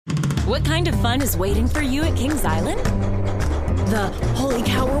What kind of fun is waiting for you at Kings Island? The holy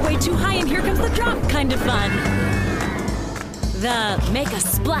cow, we're way too high and here comes the drop kind of fun. The make a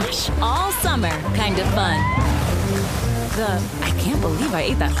splash all summer kind of fun. The I can't believe I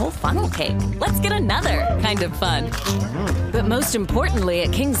ate that whole funnel cake. Let's get another kind of fun. But most importantly,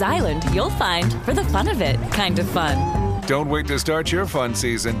 at Kings Island, you'll find for the fun of it kind of fun. Don't wait to start your fun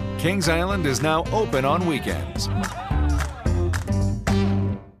season. Kings Island is now open on weekends.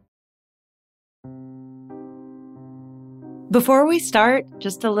 Before we start,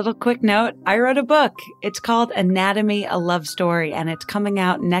 just a little quick note. I wrote a book. It's called Anatomy, a Love Story, and it's coming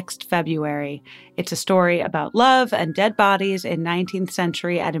out next February. It's a story about love and dead bodies in 19th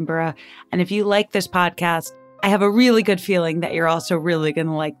century Edinburgh. And if you like this podcast, I have a really good feeling that you're also really going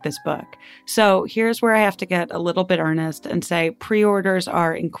to like this book. So here's where I have to get a little bit earnest and say pre-orders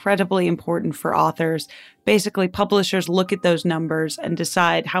are incredibly important for authors. Basically, publishers look at those numbers and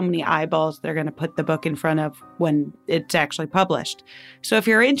decide how many eyeballs they're going to put the book in front of when it's actually published. So if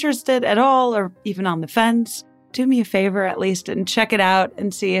you're interested at all or even on the fence, do me a favor at least and check it out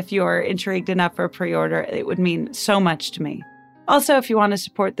and see if you're intrigued enough for a pre-order. It would mean so much to me. Also, if you want to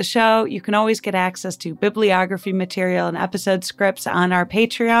support the show, you can always get access to bibliography material and episode scripts on our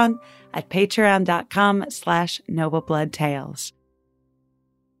Patreon at patreon.com/noblebloodtales.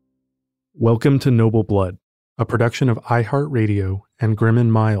 Welcome to Noble Blood, a production of iHeartRadio and Grim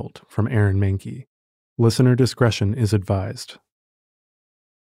and Mild from Aaron Mahnke. Listener discretion is advised.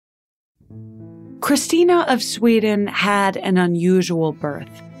 Christina of Sweden had an unusual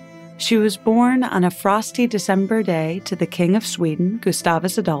birth. She was born on a frosty December day to the King of Sweden,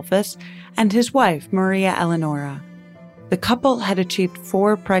 Gustavus Adolphus, and his wife, Maria Eleonora. The couple had achieved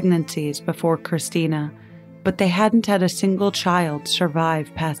 4 pregnancies before Christina, but they hadn't had a single child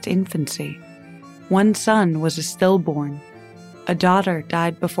survive past infancy. One son was a stillborn. A daughter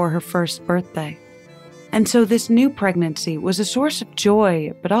died before her first birthday. And so this new pregnancy was a source of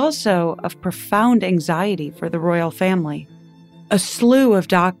joy, but also of profound anxiety for the royal family. A slew of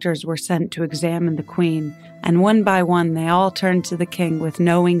doctors were sent to examine the queen, and one by one they all turned to the king with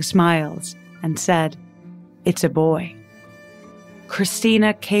knowing smiles and said, "It's a boy."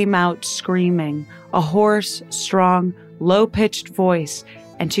 Christina came out screaming, a hoarse, strong, low-pitched voice,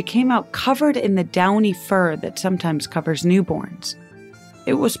 and she came out covered in the downy fur that sometimes covers newborns.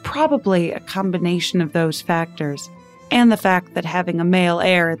 It was probably a combination of those factors, and the fact that having a male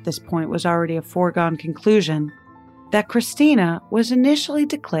heir at this point was already a foregone conclusion, that Christina was initially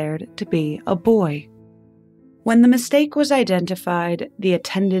declared to be a boy. When the mistake was identified, the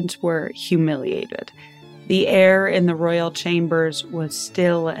attendants were humiliated. The air in the royal chambers was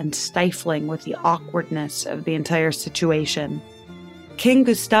still and stifling with the awkwardness of the entire situation. King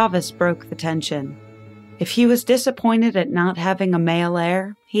Gustavus broke the tension. If he was disappointed at not having a male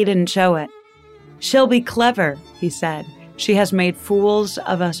heir, he didn't show it. "She'll be clever," he said. "She has made fools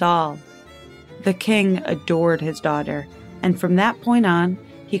of us all." The king adored his daughter, and from that point on,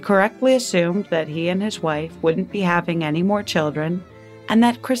 he correctly assumed that he and his wife wouldn't be having any more children, and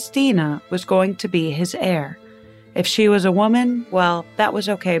that Christina was going to be his heir. If she was a woman, well, that was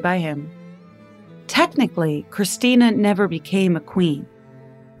okay by him. Technically, Christina never became a queen.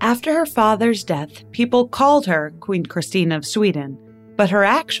 After her father's death, people called her Queen Christina of Sweden, but her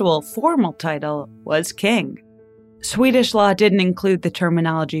actual formal title was king. Swedish law didn't include the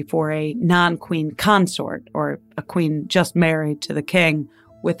terminology for a non-queen consort, or a queen just married to the king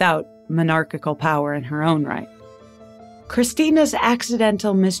without monarchical power in her own right. Christina's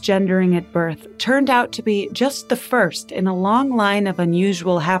accidental misgendering at birth turned out to be just the first in a long line of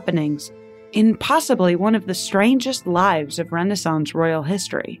unusual happenings in possibly one of the strangest lives of Renaissance royal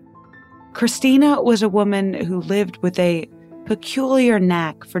history. Christina was a woman who lived with a peculiar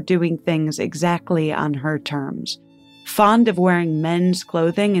knack for doing things exactly on her terms. Fond of wearing men's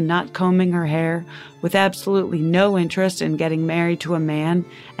clothing and not combing her hair, with absolutely no interest in getting married to a man,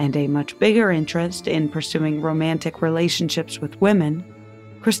 and a much bigger interest in pursuing romantic relationships with women,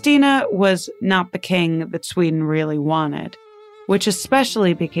 Christina was not the king that Sweden really wanted, which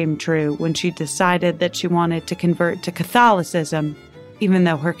especially became true when she decided that she wanted to convert to Catholicism, even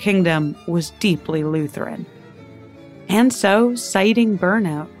though her kingdom was deeply Lutheran. And so, citing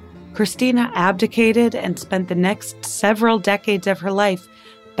burnout, Christina abdicated and spent the next several decades of her life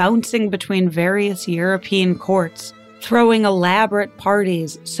bouncing between various European courts, throwing elaborate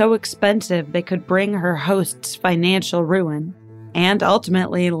parties so expensive they could bring her hosts financial ruin, and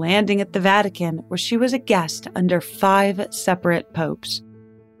ultimately landing at the Vatican, where she was a guest under 5 separate popes.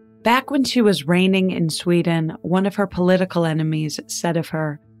 Back when she was reigning in Sweden, one of her political enemies said of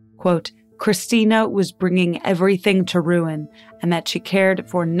her, quote, Christina was bringing everything to ruin and that she cared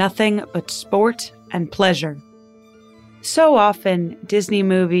for nothing but sport and pleasure. So often, Disney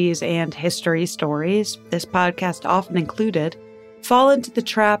movies and history stories, this podcast often included, fall into the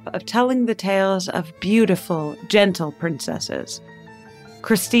trap of telling the tales of beautiful, gentle princesses.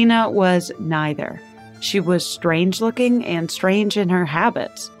 Christina was neither. She was strange-looking and strange in her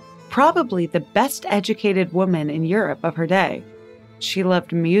habits, probably the best-educated woman in Europe of her day. She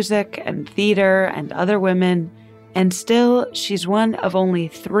loved music and theater and other women, and still she's one of only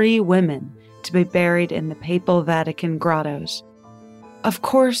 3 women to be buried in the Papal Vatican grottos. Of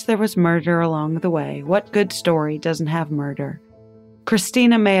course, there was murder along the way. What good story doesn't have murder?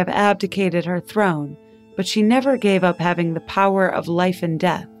 Christina may have abdicated her throne, but she never gave up having the power of life and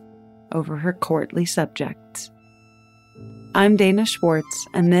death over her courtly subjects. I'm Dana Schwartz,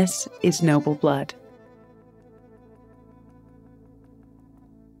 and this is Noble Blood.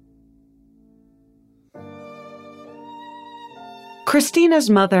 Christina's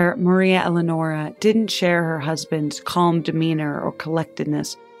mother, Maria Eleonora, didn't share her husband's calm demeanor or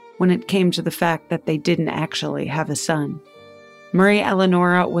collectedness when it came to the fact that they didn't actually have a son. Maria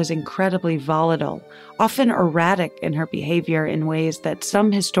Eleonora was incredibly volatile, often erratic in her behavior in ways that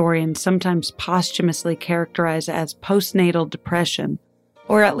some historians sometimes posthumously characterize as postnatal depression,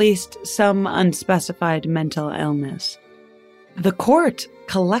 or at least some unspecified mental illness. The court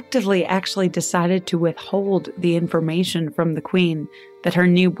collectively actually decided to withhold the information from the queen that her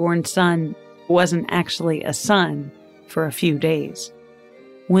newborn son wasn't actually a son for a few days.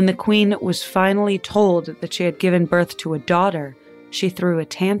 When the queen was finally told that she had given birth to a daughter, she threw a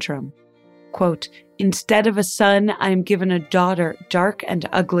tantrum. Quote, "Instead of a son, I am given a daughter, dark and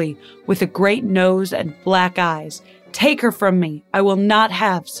ugly, with a great nose and black eyes. Take her from me. I will not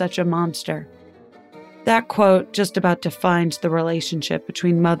have such a monster." That quote just about defines the relationship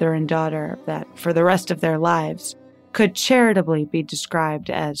between mother and daughter that, for the rest of their lives, could charitably be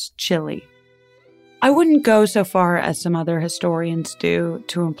described as chilly. I wouldn't go so far as some other historians do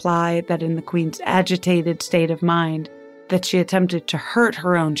to imply that in the queen's agitated state of mind that she attempted to hurt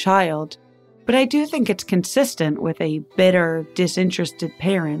her own child, but I do think it's consistent with a bitter, disinterested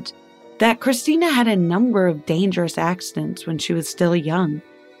parent that Christina had a number of dangerous accidents when she was still young.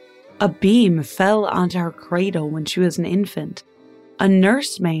 A beam fell onto her cradle when she was an infant. A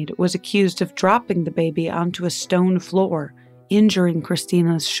nursemaid was accused of dropping the baby onto a stone floor, injuring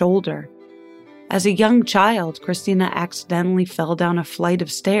Christina's shoulder. As a young child, Christina accidentally fell down a flight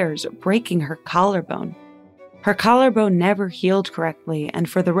of stairs, breaking her collarbone. Her collarbone never healed correctly, and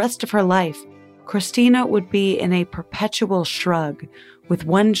for the rest of her life, Christina would be in a perpetual shrug, with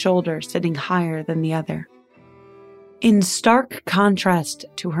one shoulder sitting higher than the other. In stark contrast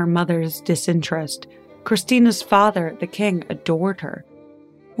to her mother's disinterest, Christina's father, the king, adored her.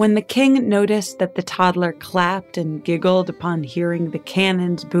 When the king noticed that the toddler clapped and giggled upon hearing the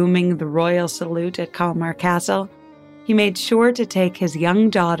cannons booming the royal salute at Kalmar Castle, he made sure to take his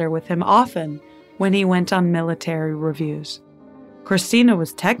young daughter with him often when he went on military reviews. Christina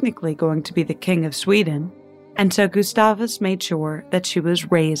was technically going to be the king of Sweden, and so Gustavus made sure that she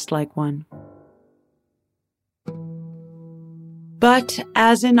was raised like one. But,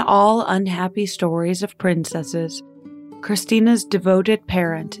 as in all unhappy stories of princesses, Christina's devoted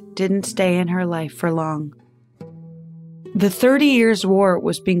parent didn't stay in her life for long. The 30 Years' War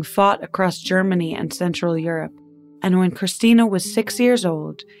was being fought across Germany and Central Europe, and when Christina was 6 years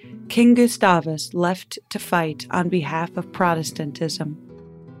old, King Gustavus left to fight on behalf of Protestantism.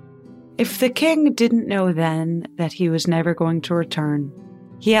 If the king didn't know then that he was never going to return,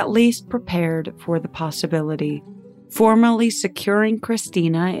 he at least prepared for the possibility, formally securing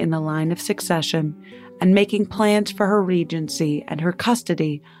Christina in the line of succession and making plans for her regency and her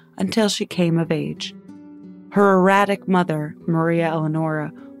custody until she came of age. Her erratic mother, Maria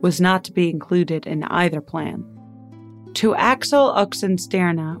Eleonora, was not to be included in either plan. To Axel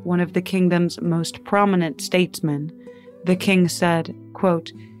Oxenstierna, one of the kingdom's most prominent statesmen, the king said,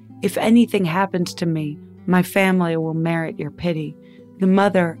 quote, "If anything happens to me, my family will merit your pity. The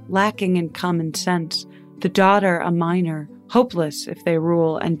mother, lacking in common sense, the daughter a minor, hopeless if they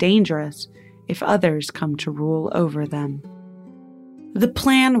rule and dangerous if others come to rule over them." The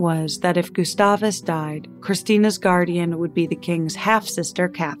plan was that if Gustavus died, Christina's guardian would be the king's half-sister,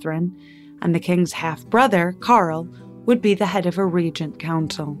 Catherine, and the king's half-brother, Karl, would be the head of a regent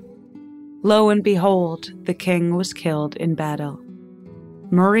council. Lo and behold, the king was killed in battle.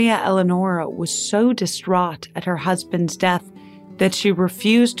 Maria Eleonora was so distraught at her husband's death that she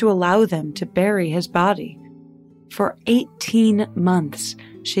refused to allow them to bury his body. For 18 months,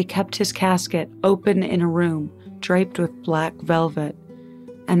 she kept his casket open in a room draped with black velvet,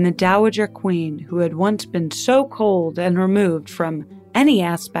 and the Dowager Queen, who had once been so cold and removed from any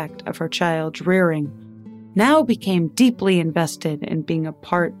aspect of her child's rearing, now became deeply invested in being a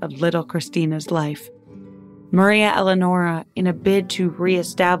part of little Christina's life. Maria Eleonora, in a bid to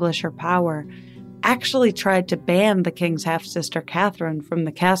reestablish her power, actually tried to ban the king's half-sister Catherine from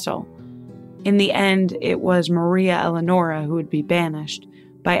the castle. In the end, it was Maria Eleonora who would be banished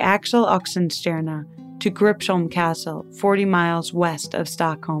by Axel Oxenstierna to Gripsholm Castle, 40 miles west of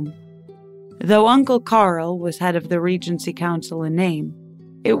Stockholm. Though Uncle Karl was head of the Regency Council in name,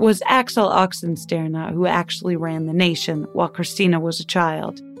 it was Axel Oxenstierna who actually ran the nation while Christina was a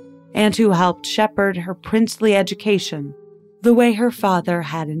child, and who helped shepherd her princely education the way her father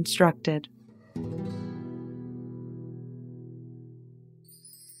had instructed.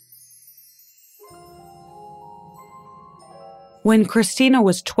 When Christina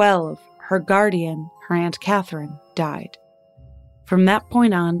was 12, her guardian, her Aunt Catherine, died. From that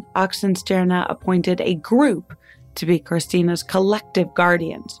point on, Oxenstierna appointed a group to be Christina's collective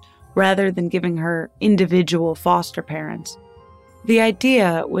guardians, rather than giving her individual foster parents. The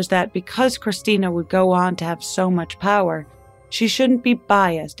idea was that because Christina would go on to have so much power, she shouldn't be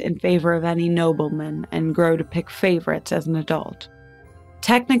biased in favor of any nobleman and grow to pick favorites as an adult.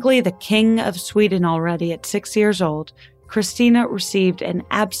 Technically the King of Sweden already at 6 years old, Christina received an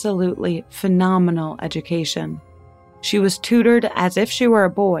absolutely phenomenal education. She was tutored as if she were a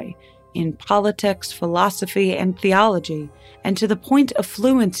boy in politics, philosophy, and theology, and to the point of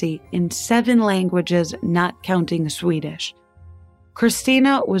fluency in 7 languages, not counting Swedish.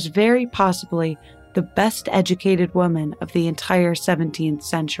 Christina was very possibly the best educated woman of the entire 17th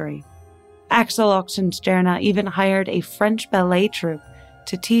century. Axel Oxenstierna even hired a French ballet troupe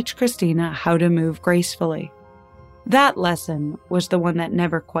to teach Christina how to move gracefully. That lesson was the one that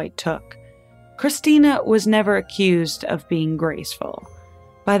never quite took. Christina was never accused of being graceful.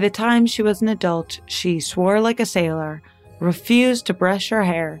 By the time she was an adult, she swore like a sailor, refused to brush her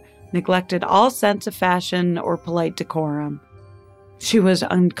hair, neglected all sense of fashion or polite decorum. She was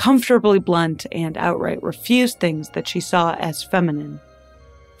uncomfortably blunt and outright refused things that she saw as feminine.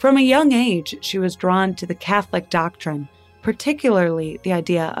 From a young age, she was drawn to the Catholic doctrine, particularly the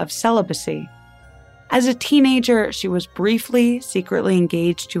idea of celibacy. As a teenager, she was briefly, secretly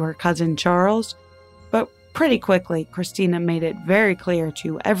engaged to her cousin Charles, but pretty quickly, Christina made it very clear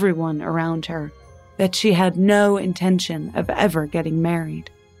to everyone around her that she had no intention of ever getting married.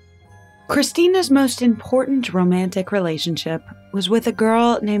 Christina's most important romantic relationship was with a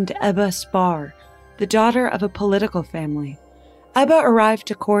girl named Ebba Spar, the daughter of a political family. Ebba arrived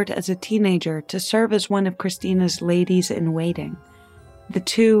to court as a teenager to serve as one of Christina's ladies-in-waiting. The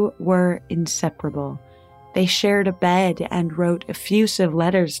two were inseparable. They shared a bed and wrote effusive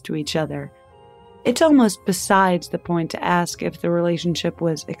letters to each other. It's almost besides the point to ask if the relationship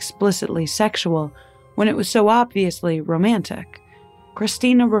was explicitly sexual when it was so obviously romantic.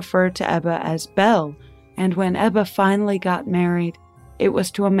 Christina referred to Ebba as Belle, and when Ebba finally got married, it was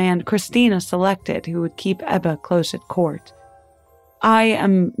to a man Christina selected who would keep Ebba close at court. I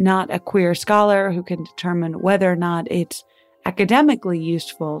am not a queer scholar who can determine whether or not it's academically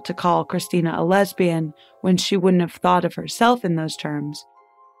useful to call Christina a lesbian when she wouldn't have thought of herself in those terms,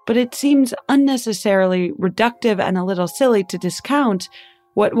 but it seems unnecessarily reductive and a little silly to discount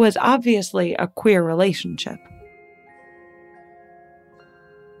what was obviously a queer relationship.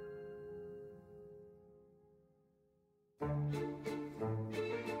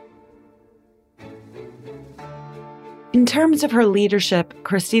 In terms of her leadership,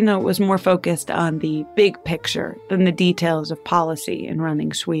 Christina was more focused on the big picture than the details of policy in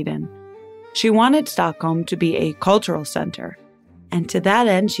running Sweden. She wanted Stockholm to be a cultural center, and to that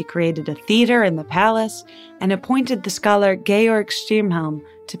end she created a theater in the palace and appointed the scholar Georg Stirnhelm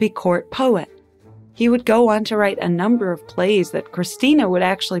to be court poet. He would go on to write a number of plays that Christina would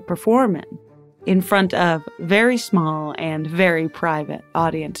actually perform in front of very small and very private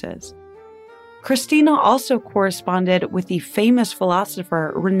audiences. Christina also corresponded with the famous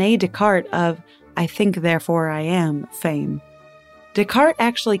philosopher René Descartes of I Think Therefore I Am fame. Descartes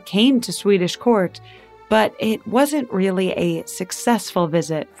actually came to Swedish court, but it wasn't really a successful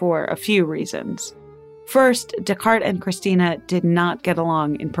visit for a few reasons. First, Descartes and Christina did not get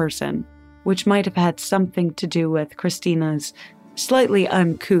along in person, which might have had something to do with Christina's slightly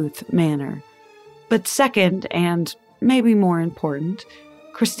uncouth manner. But second, and maybe more important,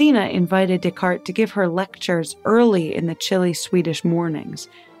 Christina invited Descartes to give her lectures early in the chilly Swedish mornings.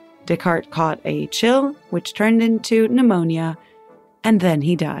 Descartes caught a chill, which turned into pneumonia, and then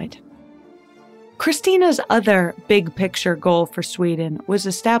he died. Christina's other big-picture goal for Sweden was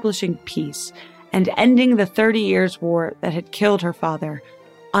establishing peace and ending the 30 Years' War that had killed her father,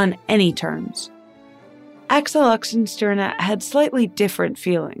 on any terms. Axel Oxenstierna had slightly different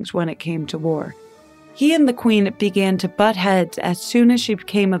feelings when it came to war. He and the Queen began to butt heads as soon as she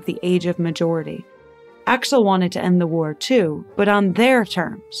became of the age of majority. Axel wanted to end the war too, but on their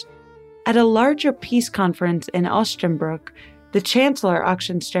terms. At a larger peace conference in Ostenbruck, the Chancellor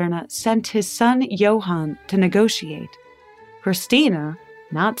Oxenstierna sent his son Johann to negotiate. Christina,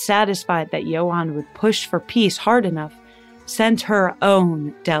 not satisfied that Johann would push for peace hard enough, sent her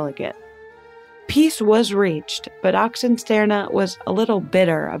own delegate. Peace was reached, but Oxenstierna was a little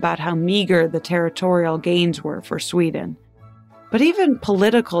bitter about how meager the territorial gains were for Sweden. But even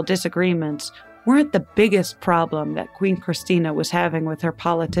political disagreements weren't the biggest problem that Queen Christina was having with her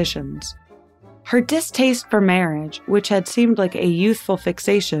politicians. Her distaste for marriage, which had seemed like a youthful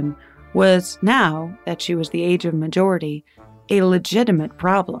fixation, was now, that she was the age of majority, a legitimate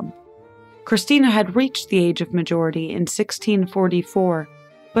problem. Christina had reached the age of majority in 1644,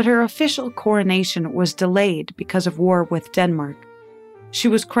 but her official coronation was delayed because of war with Denmark. She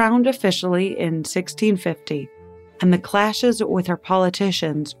was crowned officially in 1650, and the clashes with her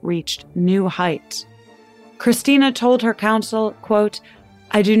politicians reached new heights. Christina told her council, quote,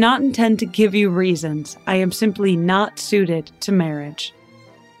 "I do not intend to give you reasons. I am simply not suited to marriage."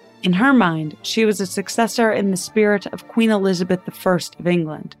 In her mind, she was a successor in the spirit of Queen Elizabeth I of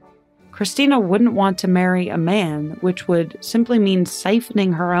England. Christina wouldn't want to marry a man, which would simply mean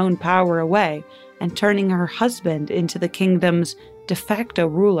siphoning her own power away and turning her husband into the kingdom's de facto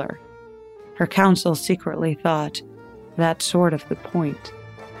ruler. Her council secretly thought, that's sort of the point.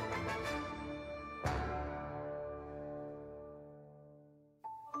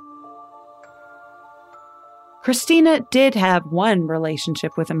 Christina did have one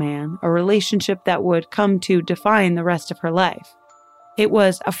relationship with a man, a relationship that would come to define the rest of her life. It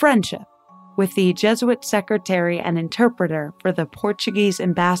was a friendship with the Jesuit secretary and interpreter for the Portuguese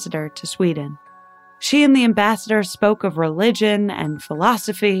ambassador to Sweden. She and the ambassador spoke of religion and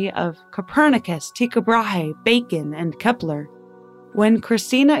philosophy, of Copernicus, Tycho Brahe, Bacon, and Kepler. When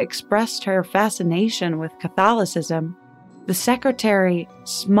Christina expressed her fascination with Catholicism, the secretary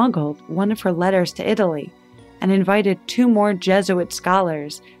smuggled one of her letters to Italy and invited 2 more Jesuit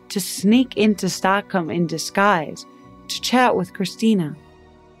scholars to sneak into Stockholm in disguise to chat with Christina.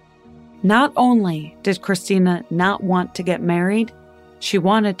 Not only did Christina not want to get married, she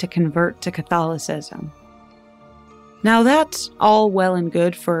wanted to convert to Catholicism. Now that's all well and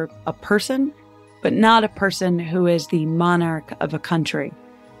good for a person, but not a person who is the monarch of a country,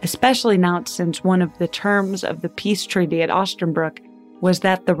 especially not since one of the terms of the peace treaty at Ostenbruck was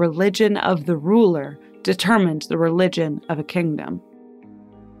that the religion of the ruler determined the religion of a kingdom.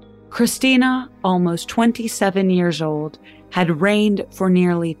 Christina, almost 27 years old, had reigned for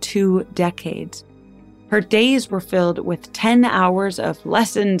nearly 2 decades. Her days were filled with 10 hours of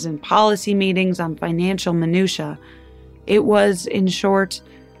lessons and policy meetings on financial minutiae. It was, in short,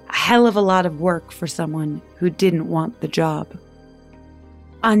 a hell of a lot of work for someone who didn't want the job.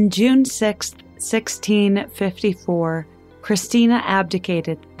 On June 6, 1654, Christina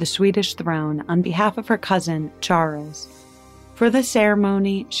abdicated the Swedish throne on behalf of her cousin, Charles. For the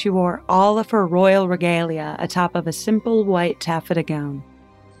ceremony, she wore all of her royal regalia atop of a simple white taffeta gown.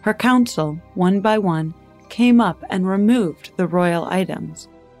 Her council, one by one, came up and removed the royal items.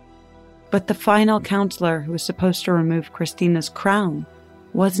 But the final counselor who was supposed to remove Christina's crown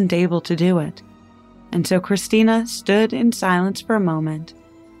wasn't able to do it. And so Christina stood in silence for a moment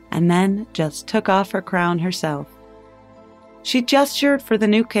and then just took off her crown herself. She gestured for the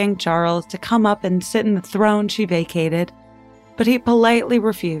new King Charles to come up and sit in the throne she vacated, but he politely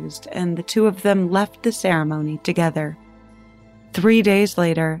refused, and the 2 of them left the ceremony together. 3 days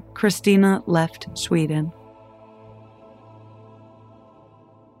later, Christina left Sweden.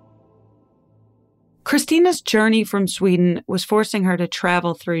 Christina's journey from Sweden was forcing her to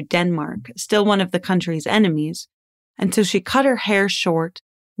travel through Denmark, still one of the country's enemies, until she cut her hair short,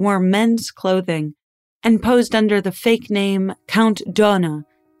 wore men's clothing, and posed under the fake name Count Dona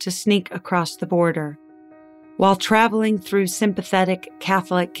to sneak across the border. While traveling through sympathetic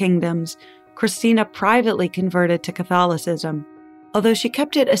Catholic kingdoms, Christina privately converted to Catholicism, although she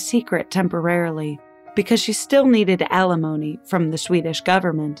kept it a secret temporarily because she still needed alimony from the Swedish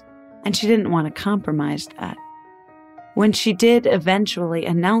government, and she didn't want to compromise that. When she did eventually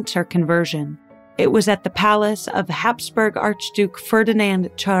announce her conversion, it was at the palace of Habsburg Archduke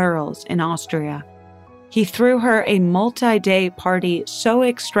Ferdinand Charles in Austria. He threw her a multi-day party so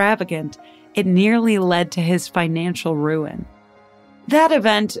extravagant it nearly led to his financial ruin. That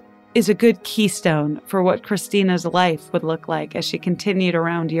event is a good keystone for what Christina's life would look like as she continued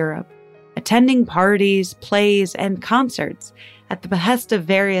around Europe, attending parties, plays, and concerts at the behest of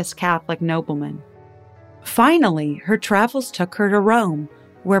various Catholic noblemen. Finally, her travels took her to Rome,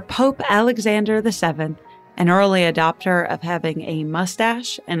 where Pope Alexander VII, an early adopter of having a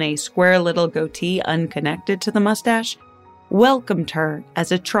mustache and a square little goatee unconnected to the mustache, welcomed her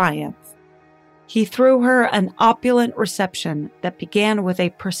as a triumph. He threw her an opulent reception that began with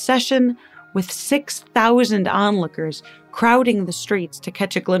a procession with 6,000 onlookers crowding the streets to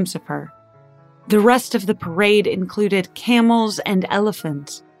catch a glimpse of her. The rest of the parade included camels and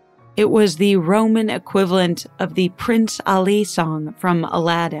elephants. It was the Roman equivalent of the Prince Ali song from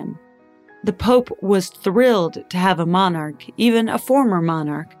Aladdin. The Pope was thrilled to have a monarch, even a former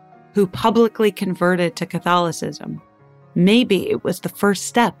monarch, who publicly converted to Catholicism. Maybe it was the first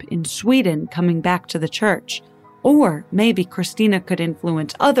step in Sweden coming back to the church, or maybe Christina could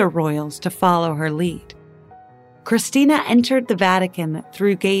influence other royals to follow her lead. Christina entered the Vatican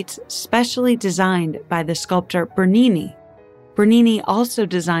through gates specially designed by the sculptor Bernini. Bernini also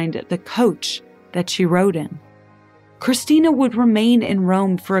designed the coach that she rode in. Christina would remain in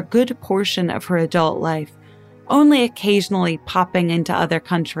Rome for a good portion of her adult life, only occasionally popping into other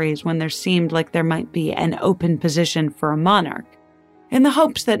countries when there seemed like there might be an open position for a monarch, in the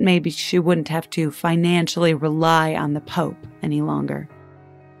hopes that maybe she wouldn't have to financially rely on the Pope any longer.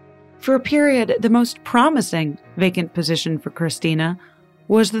 For a period, the most promising vacant position for Christina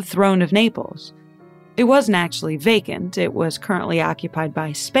was the throne of Naples. It wasn't actually vacant, it was currently occupied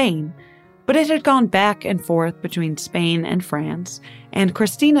by Spain, but it had gone back and forth between Spain and France, and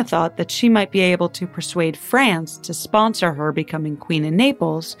Christina thought that she might be able to persuade France to sponsor her becoming Queen in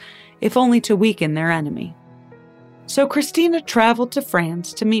Naples, if only to weaken their enemy. So Christina traveled to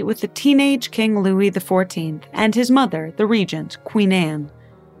France to meet with the teenage King Louis XIV and his mother, the regent, Queen Anne.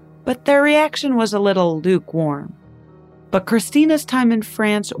 But their reaction was a little lukewarm. But Christina's time in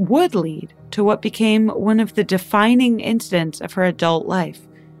France would lead to what became one of the defining incidents of her adult life.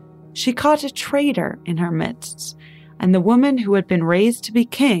 She caught a traitor in her midst, and the woman who had been raised to be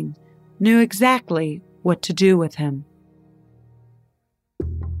king knew exactly what to do with him.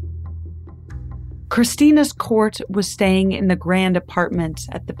 Christina's court was staying in the grand apartments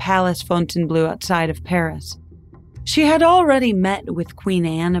at the Palace Fontainebleau outside of Paris. She had already met with Queen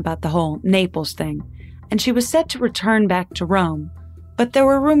Anne about the whole Naples thing, and she was set to return back to Rome, but there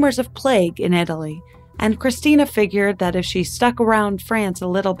were rumors of plague in Italy, and Christina figured that if she stuck around France a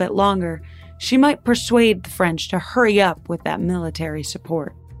little bit longer, she might persuade the French to hurry up with that military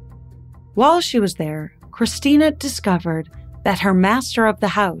support. While she was there, Christina discovered that her master of the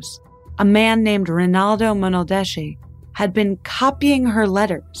house, a man named Rinaldo Monaldeschi, had been copying her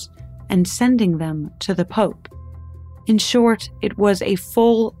letters and sending them to the Pope. In short, it was a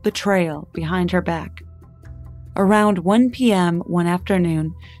full betrayal behind her back. Around 1 p.m. one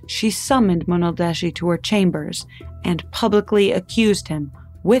afternoon, she summoned Monaldeschi to her chambers and publicly accused him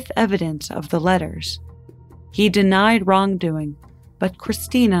with evidence of the letters. He denied wrongdoing, but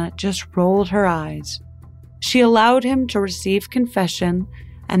Christina just rolled her eyes. She allowed him to receive confession,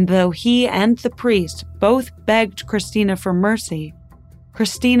 and though he and the priest both begged Christina for mercy,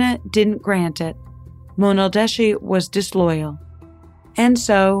 Christina didn't grant it. Monaldeschi was disloyal. And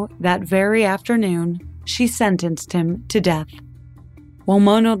so, that very afternoon, she sentenced him to death. While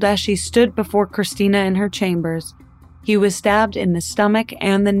Monaldeschi stood before Christina in her chambers, he was stabbed in the stomach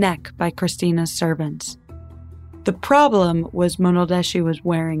and the neck by Christina's servants. The problem was Monaldeschi was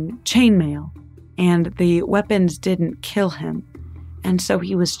wearing chainmail, and the weapons didn't kill him, and so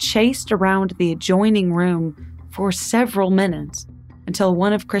he was chased around the adjoining room for several minutes until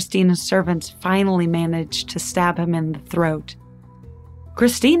one of Christina's servants finally managed to stab him in the throat.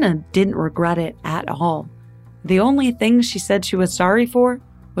 Christina didn't regret it at all. The only thing she said she was sorry for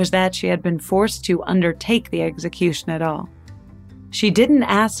was that she had been forced to undertake the execution at all. She didn't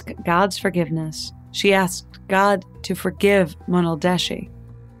ask God's forgiveness. She asked God to forgive Monaldeschi.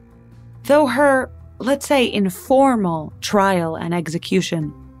 Though her, let's say, informal trial and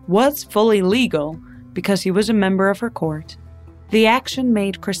execution was fully legal because he was a member of her court, the action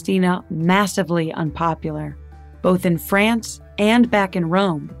made Christina massively unpopular, both in France and back in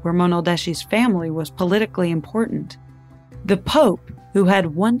Rome, where Monaldeschi's family was politically important. The Pope, who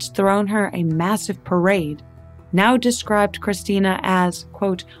had once thrown her a massive parade, now described Christina as,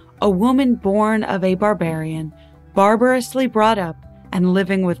 quote, a woman born of a barbarian, barbarously brought up and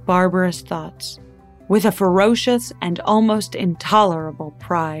living with barbarous thoughts, with a ferocious and almost intolerable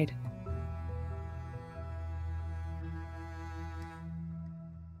pride.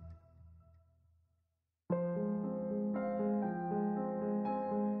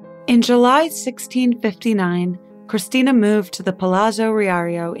 In July 1659, Christina moved to the Palazzo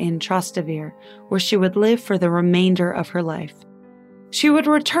Riario in Trastevere, where she would live for the remainder of her life. She would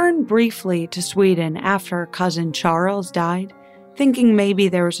return briefly to Sweden after her cousin Charles died, thinking maybe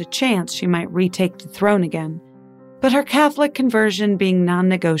there was a chance she might retake the throne again. But her Catholic conversion being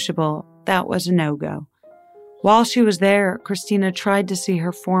non-negotiable, that was a no-go. While she was there, Christina tried to see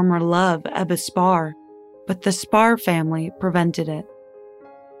her former love, Ebba Spar, but the Spar family prevented it.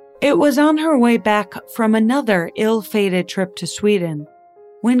 It was on her way back from another ill-fated trip to Sweden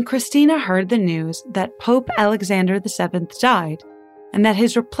when Christina heard the news that Pope Alexander VII died and that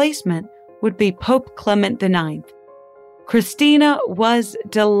his replacement would be Pope Clement IX. Christina was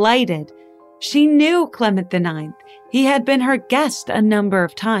delighted. She knew Clement IX. He had been her guest a number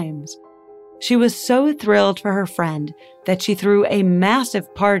of times. She was so thrilled for her friend that she threw a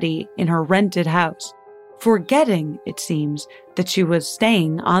massive party in her rented house, forgetting, it seems, that she was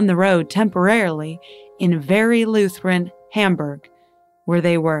staying on the road temporarily in very Lutheran Hamburg, where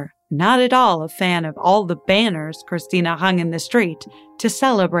they were not at all a fan of all the banners Christina hung in the street to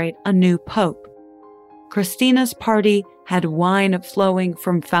celebrate a new pope. Christina's party had wine flowing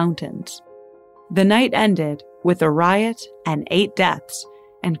from fountains. The night ended with a riot and 8 deaths,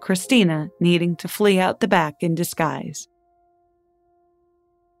 and Christina needing to flee out the back in disguise.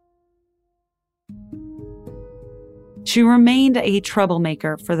 She remained a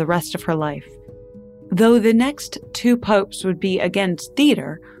troublemaker for the rest of her life. Though the next 2 popes would be against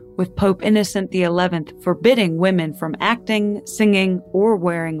theater, with Pope Innocent XI forbidding women from acting, singing, or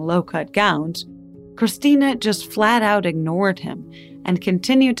wearing low-cut gowns, Christina just flat out ignored him and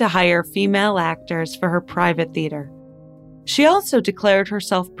continued to hire female actors for her private theater. She also declared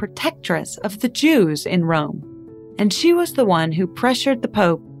herself protectress of the Jews in Rome, and she was the one who pressured the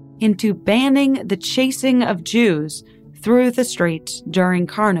Pope into banning the chasing of Jews through the streets during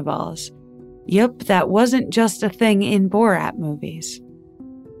carnivals. Yup, that wasn't just a thing in Borat movies.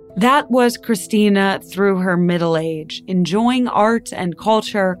 That was Christina through her middle age, enjoying art and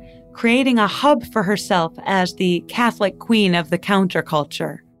culture, creating a hub for herself as the Catholic queen of the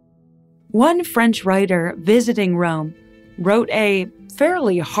counterculture. One French writer visiting Rome wrote a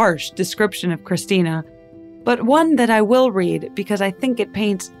fairly harsh description of Christina, but one that I will read because I think it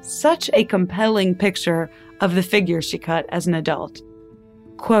paints such a compelling picture of the figure she cut as an adult.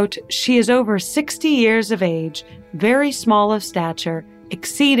 Quote, "She is over 60 years of age, very small of stature,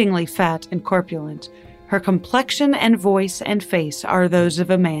 exceedingly fat and corpulent. Her complexion and voice and face are those of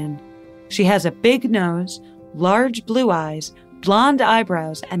a man. She has a big nose, large blue eyes, blonde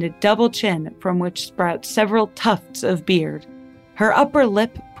eyebrows, and a double chin from which sprout several tufts of beard. Her upper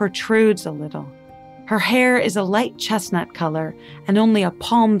lip protrudes a little. Her hair is a light chestnut color and only a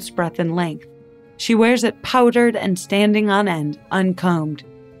palm's breadth in length. She wears it powdered and standing on end, uncombed.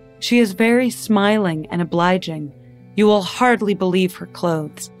 She is very smiling and obliging. You will hardly believe her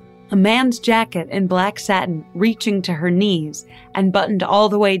clothes. A man's jacket in black satin reaching to her knees and buttoned all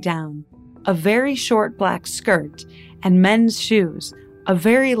the way down, a very short black skirt, and men's shoes, a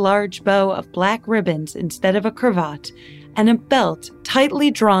very large bow of black ribbons instead of a cravat, and a belt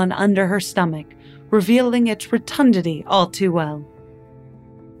tightly drawn under her stomach, revealing its rotundity all too well."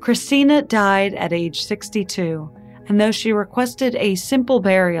 Christina died at age 62, and though she requested a simple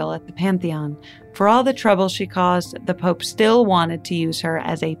burial at the Pantheon, for all the trouble she caused, the Pope still wanted to use her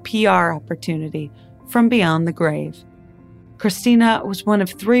as a PR opportunity from beyond the grave. Christina was one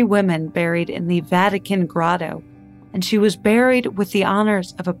of 3 women buried in the Vatican Grotto, and she was buried with the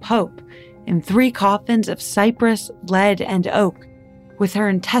honors of a pope in 3 coffins of cypress, lead, and oak, with her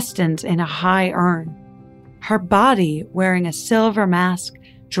intestines in a high urn. Her body, wearing a silver mask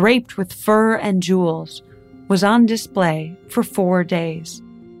draped with fur and jewels, was on display for 4 days.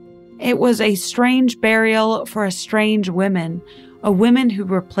 It was a strange burial for a strange woman, a woman who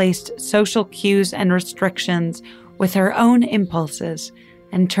replaced social cues and restrictions with her own impulses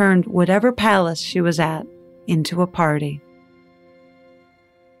and turned whatever palace she was at into a party.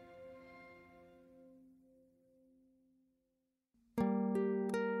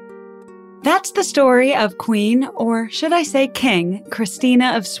 That's the story of Queen, or should I say King,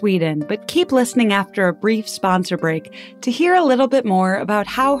 Christina of Sweden, but keep listening after a brief sponsor break to hear a little bit more about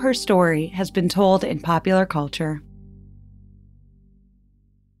how her story has been told in popular culture.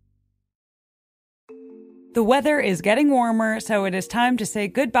 The weather is getting warmer, so it is time to say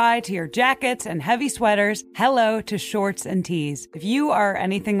goodbye to your jackets and heavy sweaters. Hello to shorts and tees. If you are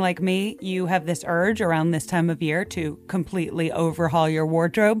anything like me, you have this urge around this time of year to completely overhaul your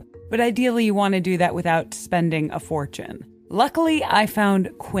wardrobe, but ideally you want to do that without spending a fortune. Luckily, I found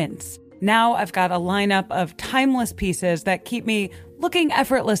Quince. Now I've got a lineup of timeless pieces that keep me looking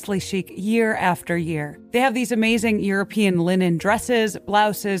effortlessly chic year after year. They have these amazing European linen dresses,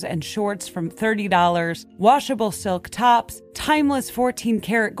 blouses, and shorts from $30, washable silk tops, timeless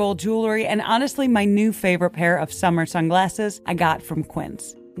 14-karat gold jewelry, and honestly, my new favorite pair of summer sunglasses I got from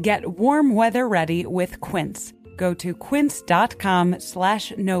Quince. Get warm weather ready with Quince. Go to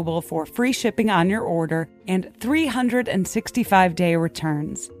quince.com/noble for free shipping on your order and 365-day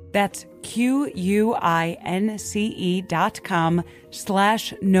returns. That's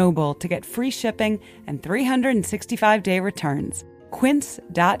QUINCE.com/noble to get free shipping and 365-day returns.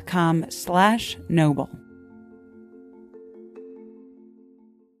 Quince.com/noble.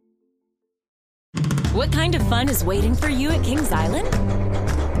 What kind of fun is waiting for you at Kings Island?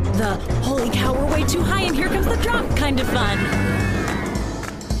 The holy cow, we're way too high and here comes the drop kind of fun.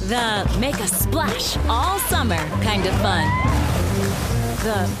 The make a splash all summer kind of fun.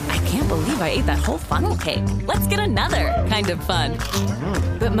 The I can't believe I ate that whole funnel cake. Let's get another kind of fun.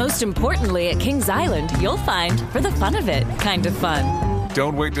 But most importantly, at Kings Island, you'll find for the fun of it kind of fun.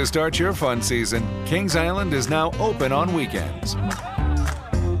 Don't wait to start your fun season. Kings Island is now open on weekends.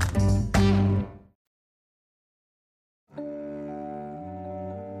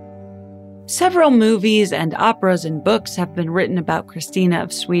 Several movies and operas and books have been written about Christina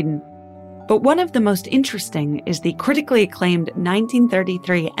of Sweden. But one of the most interesting is the critically acclaimed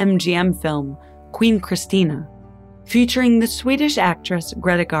 1933 MGM film, Queen Christina, featuring the Swedish actress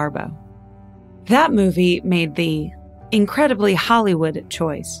Greta Garbo. That movie made the incredibly Hollywood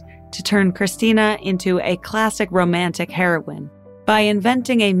choice to turn Christina into a classic romantic heroine by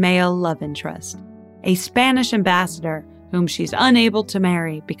inventing a male love interest, a Spanish ambassador whom she's unable to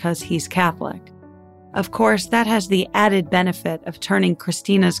marry because he's Catholic. Of course, that has the added benefit of turning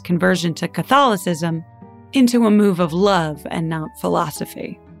Christina's conversion to Catholicism into a move of love and not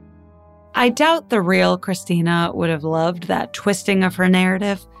philosophy. I doubt the real Christina would have loved that twisting of her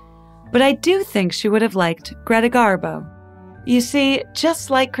narrative, but I do think she would have liked Greta Garbo. You see, just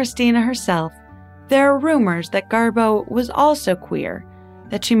like Christina herself, there are rumors that Garbo was also queer,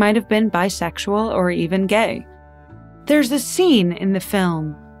 that she might have been bisexual or even gay. There's a scene in the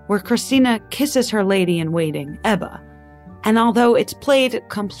film where Christina kisses her lady-in-waiting, Ebba, and although it's played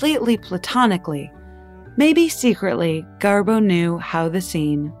completely platonically, maybe secretly Garbo knew how the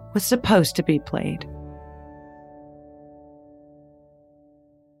scene was supposed to be played.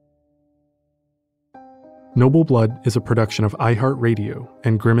 Noble Blood is a production of iHeartRadio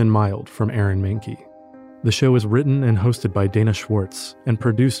and Grim and Mild from Aaron Mahnke. The show is written and hosted by Dana Schwartz and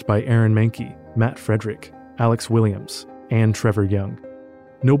produced by Aaron Mahnke, Matt Frederick, Alex Williams, and Trevor Young.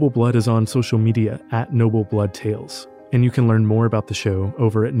 Noble Blood is on social media at Noble Blood Tales, and you can learn more about the show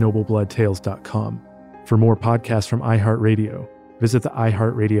over at noblebloodtales.com. For more podcasts from iHeartRadio, visit the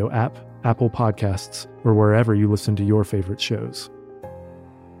iHeartRadio app, Apple Podcasts, or wherever you listen to your favorite shows.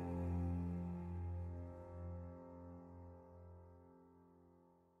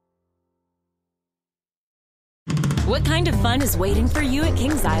 What kind of fun is waiting for you at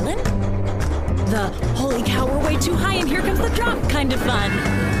Kings Island? The holy cow, we're way too high and here comes the drop kind of fun.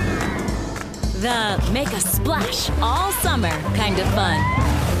 The make a splash all summer kind of fun.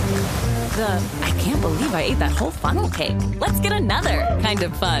 The I can't believe I ate that whole funnel cake. Let's get another kind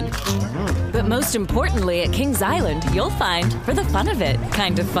of fun. But most importantly, at Kings Island, you'll find for the fun of it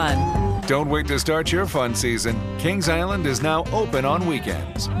kind of fun. Don't wait to start your fun season. Kings Island is now open on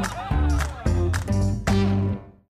weekends.